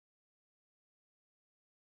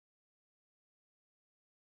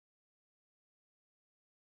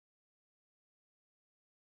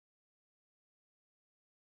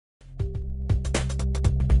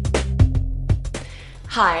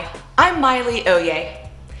Hi, I'm Maile Ohye.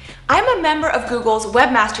 I'm a member of Google's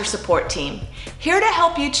Webmaster Support team, here to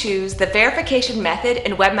help you choose the verification method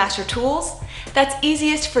in Webmaster Tools that's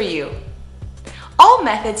easiest for you. All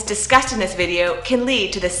methods discussed in this video can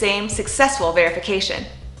lead to the same successful verification.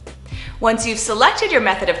 Once you've selected your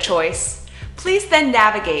method of choice, please then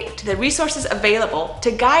navigate to the resources available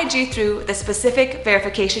to guide you through the specific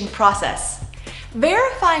verification process.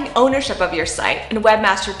 Verifying ownership of your site in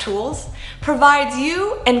Webmaster Tools provides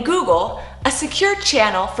you and Google a secure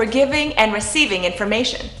channel for giving and receiving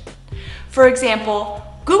information. For example,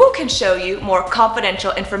 Google can show you more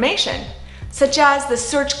confidential information, such as the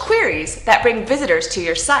search queries that bring visitors to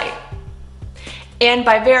your site. And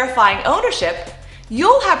by verifying ownership,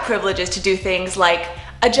 you'll have privileges to do things like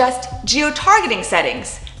adjust geo-targeting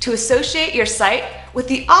settings to associate your site with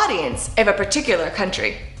the audience of a particular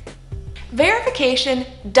country. Verification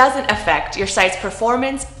doesn't affect your site's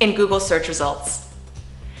performance in Google search results.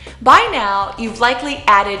 By now, you've likely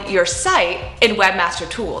added your site in Webmaster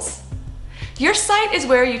Tools. Your site is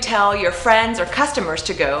where you tell your friends or customers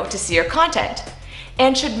to go to see your content,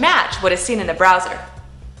 and should match what is seen in the browser.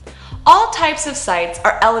 All types of sites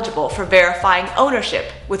are eligible for verifying ownership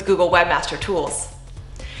with Google Webmaster Tools.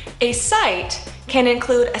 A site can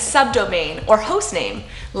include a subdomain or hostname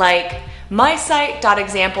like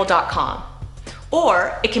mysite.example.com,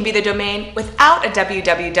 or it can be the domain without a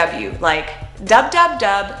www like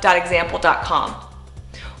www.example.com,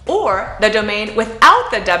 or the domain without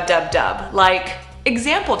the www like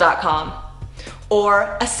example.com,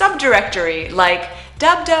 or a subdirectory like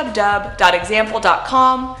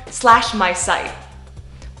www.example.com/mysite,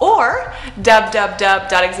 or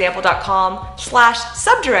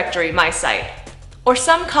www.example.com/subdirectory mysite, or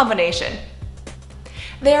some combination.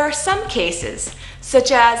 There are some cases,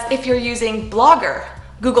 such as if you're using Blogger,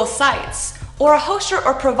 Google Sites, or a hoster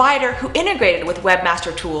or provider who integrated with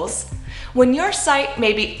Webmaster Tools, when your site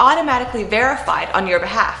may be automatically verified on your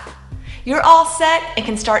behalf. You're all set and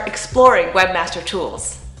can start exploring Webmaster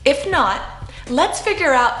Tools. If not, let's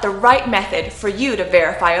figure out the right method for you to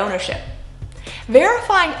verify ownership.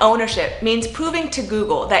 Verifying ownership means proving to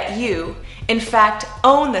Google that you, in fact,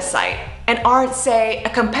 own the site and aren't, say, a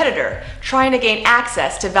competitor trying to gain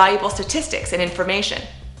access to valuable statistics and information.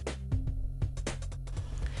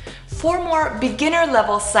 For more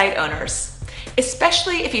beginner-level site owners,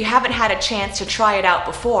 especially if you haven't had a chance to try it out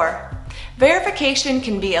before, verification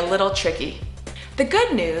can be a little tricky. The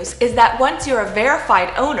good news is that once you're a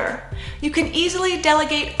verified owner, you can easily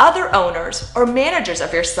delegate other owners or managers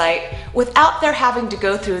of your site without their having to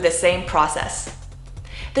go through the same process.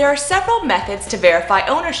 There are several methods to verify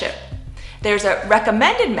ownership. There's a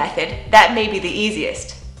recommended method that may be the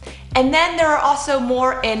easiest. And then there are also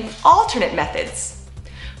more alternate methods.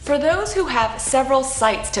 For those who have several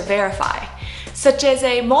sites to verify, such as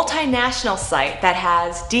a multinational site that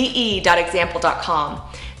has de.example.com,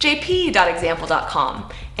 jp.example.com,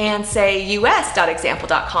 and say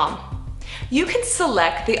us.example.com, you can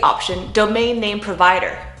select the option Domain Name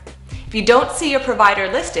Provider. If you don't see your provider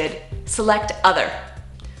listed, select Other.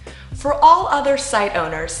 For all other site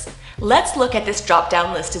owners, let's look at this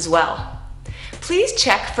drop-down list as well. Please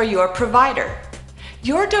check for your provider.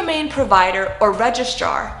 Your domain provider or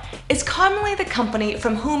registrar is commonly the company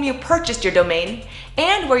from whom you purchased your domain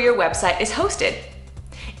and where your website is hosted.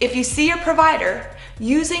 If you see your provider,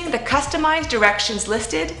 using the customized directions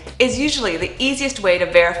listed is usually the easiest way to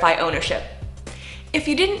verify ownership. If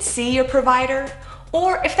you didn't see your provider,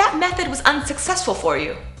 or if that method was unsuccessful for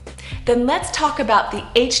you, then let's talk about the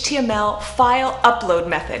HTML file upload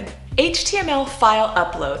method. HTML file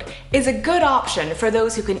upload is a good option for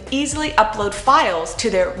those who can easily upload files to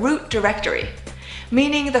their root directory,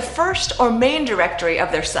 meaning the first or main directory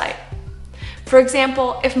of their site. For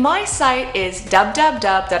example, if my site is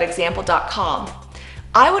www.example.com,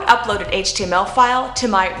 I would upload an HTML file to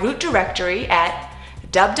my root directory at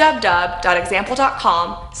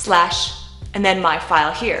www.example.com/ and then my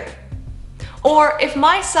file here. Or if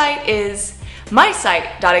my site is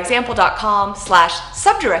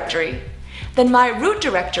mysite.example.com/subdirectory, then my root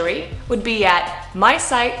directory would be at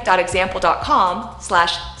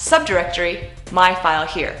mysite.example.com/subdirectory, my file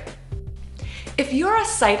here. If you're a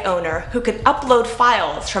site owner who can upload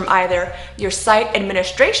files from either your site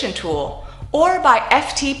administration tool or by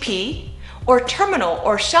FTP or terminal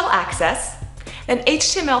or shell access, then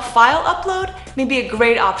HTML file upload may be a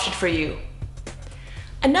great option for you.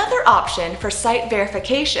 Another option for site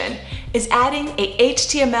verification is adding a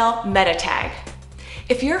HTML meta tag.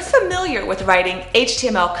 If you're familiar with writing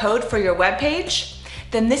HTML code for your web page,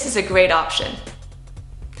 then this is a great option.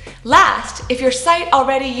 Last, if your site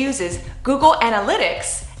already uses Google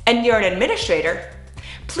Analytics and you're an administrator,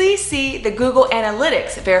 please see the Google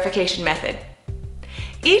Analytics verification method.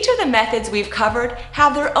 Each of the methods we've covered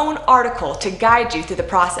have their own article to guide you through the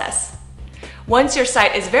process. Once your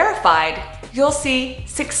site is verified, you'll see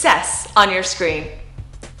Success on your screen.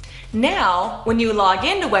 Now, when you log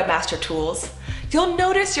into Webmaster Tools, you'll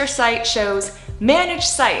notice your site shows Manage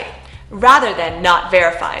Site rather than Not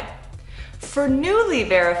Verified. For newly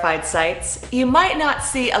verified sites, you might not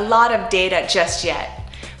see a lot of data just yet,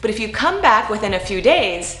 but if you come back within a few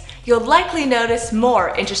days, you'll likely notice more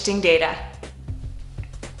interesting data.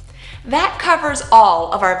 That covers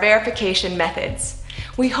all of our verification methods.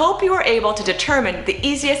 We hope you were able to determine the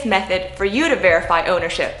easiest method for you to verify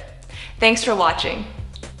ownership. Thanks for watching.